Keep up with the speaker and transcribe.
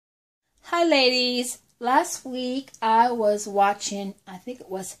Hi ladies, last week I was watching, I think it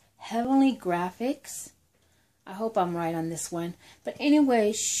was Heavenly Graphics. I hope I'm right on this one. But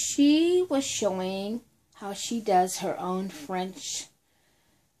anyway, she was showing how she does her own French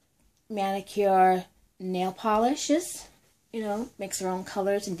manicure nail polishes. You know, makes her own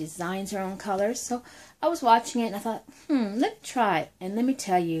colors and designs her own colors. So I was watching it and I thought, let me try it. And let me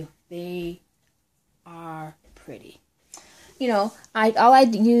tell you, they are pretty. You know, all I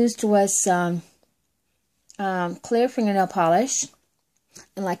used was some clear fingernail polish,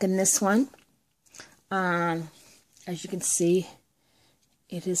 and like in this one, as you can see,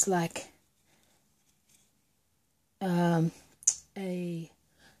 it is like a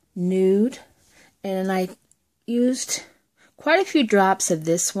nude, and I used quite a few drops of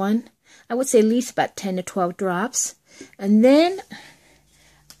this one. I would say at least about 10 to 12 drops, and then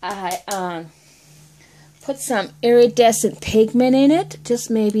I put some iridescent pigment in it,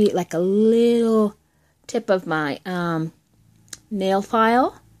 just maybe like a little tip of my nail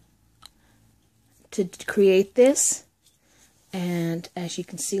file to create this. And as you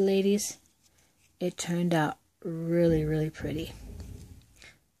can see, ladies, it turned out really, really pretty.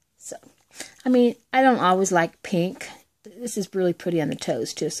 So, I mean, I don't always like pink. This is really pretty on the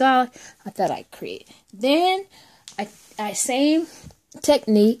toes too, so I thought I'd create. Then, I same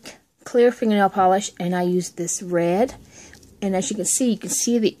technique, clear fingernail polish, and I used this red, and as you can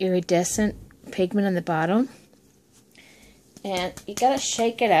see the iridescent pigment on the bottom, and you gotta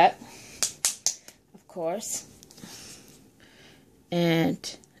shake it up, of course,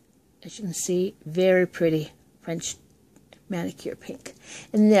 and as you can see, very pretty French manicure pink.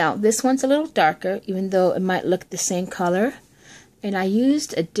 And now this one's a little darker, even though it might look the same color, and I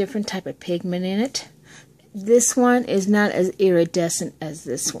used a different type of pigment in it. This one is not as iridescent as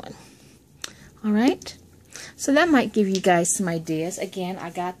this one. Alright, so that might give you guys some ideas. Again,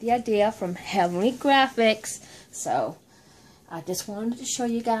 I got the idea from Heavenly Graphics, so I just wanted to show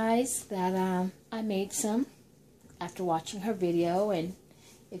you guys that I made some after watching her video. And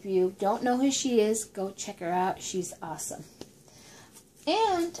if you don't know who she is, go check her out. She's awesome.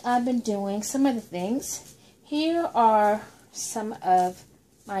 And I've been doing some other things. Here are some of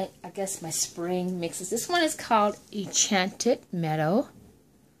my, I guess, my spring mixes. This one is called Enchanted Meadow.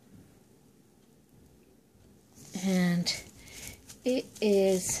 And it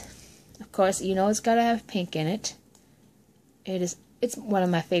is, of course, you know it's got to have pink in it. It's one of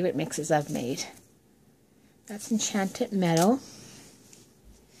my favorite mixes I've made. That's Enchanted Meadow.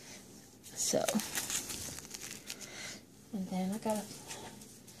 So, and then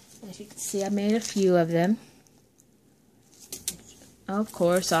as you can see, I made a few of them. Of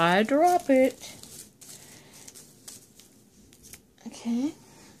course, I drop it. Okay.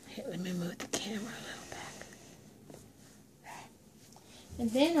 Here, let me move the camera a little back. And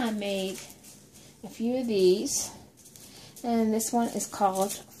then I made a few of these, and this one is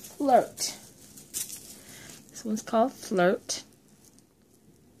called Flirt. This one's called Flirt,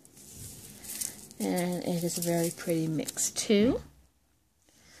 and it is a very pretty mix too.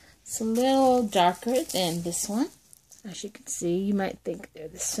 It's a little darker than this one. As you can see, you might think they're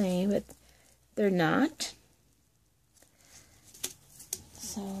the same, but they're not.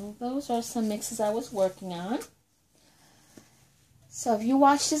 So those are some mixes I was working on. So if you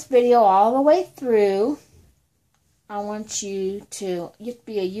watch this video all the way through, I want you to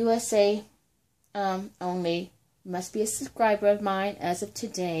be a USA only. You must be a subscriber of mine as of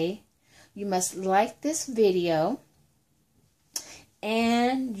today. You must like this video,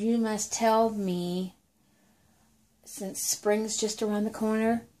 and you must tell me, since spring's just around the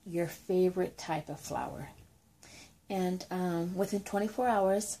corner, your favorite type of flower. And within 24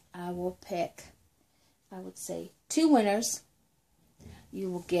 hours, I will pick, I would say, 2 winners. You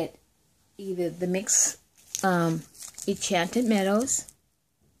will get either the mix Enchanted Meadows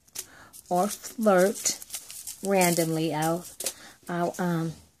or Flirt randomly. I'll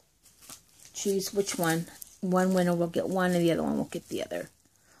choose which one. One winner will get one and the other one will get the other.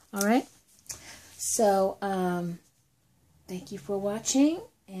 Alright? So, thank you for watching,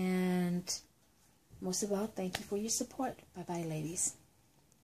 and most of all, thank you for your support. Bye-bye, ladies.